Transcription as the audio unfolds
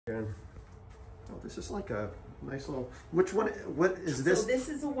Oh, this is like a nice little, which one, what is this? So this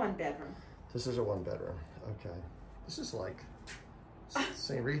is a one bedroom. This is a one bedroom, okay. This is like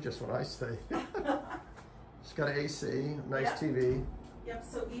St. Regis when I stay. It's got an AC, nice Yep. TV. Yep,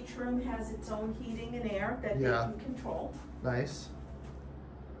 so each room has its own heating and air that they Yeah. can control. Nice.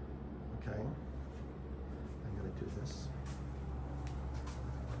 Okay. I'm gonna do this.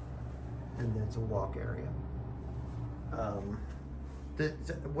 And then it's a walk area.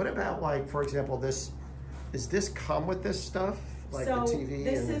 What about, like, for example, does this come with this stuff? Like So the TV?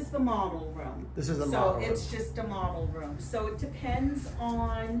 this is the model room. This is the model room. So it's just a model room. So it depends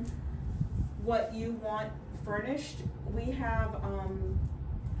on what you want furnished. We have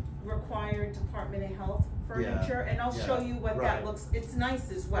required Department of Health furniture, and I'll show you what that looks. It's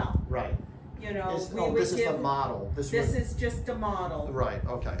nice as well. Right. You know, this is the model. This is just a model. Right.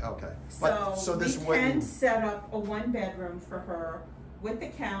 Okay. Okay. So we can set up a one bedroom for her with the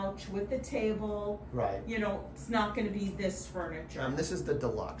couch, with the table. Right. You know, it's not going to be this furniture. This is the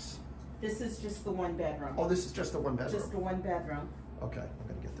deluxe. This is just the one bedroom. Oh, this is just the one bedroom. Just the one bedroom. Okay, I'm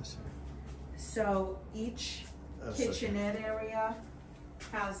gonna get this here. So each kitchenette area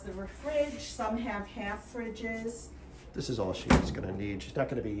has the fridge. Some have half fridges. This is all she's gonna need. She's not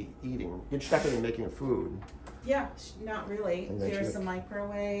gonna be eating. She's not gonna be making food. Yeah, not really. And then There's a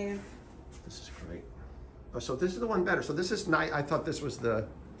microwave. This is great. Oh, so this is the one better. So this is nice. I thought this was the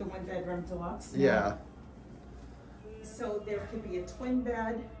one bedroom deluxe. Yeah. So there could be a twin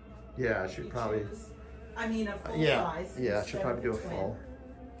bed. Yeah, she'd probably. I mean, a full size. Yeah, she'll probably do a full.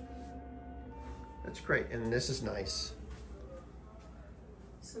 That's great, and this is nice.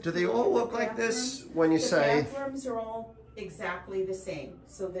 So do they all look like this when you say? The bathrooms are all exactly the same.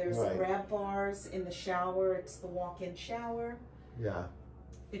 So there's grab bars in the shower. It's the walk-in shower. Yeah.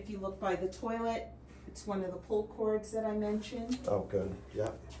 If you look by the toilet, it's one of the pull cords that I mentioned. Oh, good.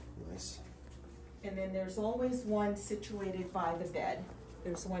 Yep. Nice. And then there's always one situated by the bed.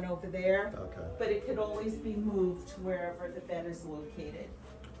 There's one over there. Okay. But it could always be moved to wherever the bed is located.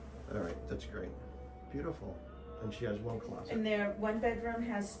 All right, that's great. Beautiful. And she has one closet. And their one bedroom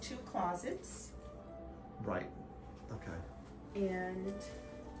has two closets. Right. Okay. And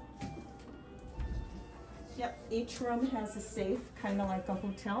yep, each room has a safe, kind of like a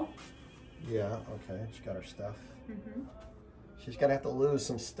hotel. Yeah, okay. She got her stuff. Mm-hmm. She's gonna have to lose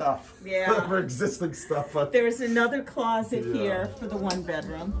some stuff. Yeah. Her existing stuff. There's another closet here for the one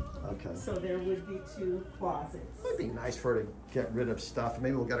bedroom. Okay. So there would be two closets. It'd be nice for her to get rid of stuff.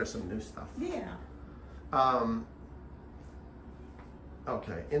 Maybe we'll get her some new stuff. Yeah.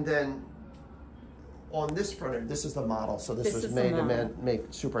 Okay, and then on this furniture, this is the model. So this was made to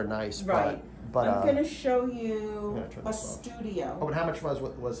make super nice. Right. But I'm going to show you a studio. Oh, but how much was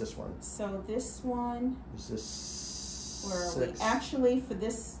this one? So this one is this where we actually, for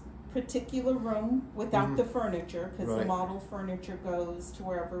this particular room without the furniture, because the model furniture goes to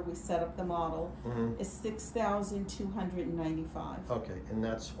wherever we set up the model, is $6,295. Okay, and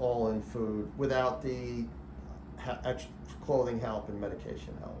that's all in food without the clothing help and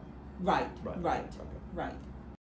medication help. Right. Okay. Right.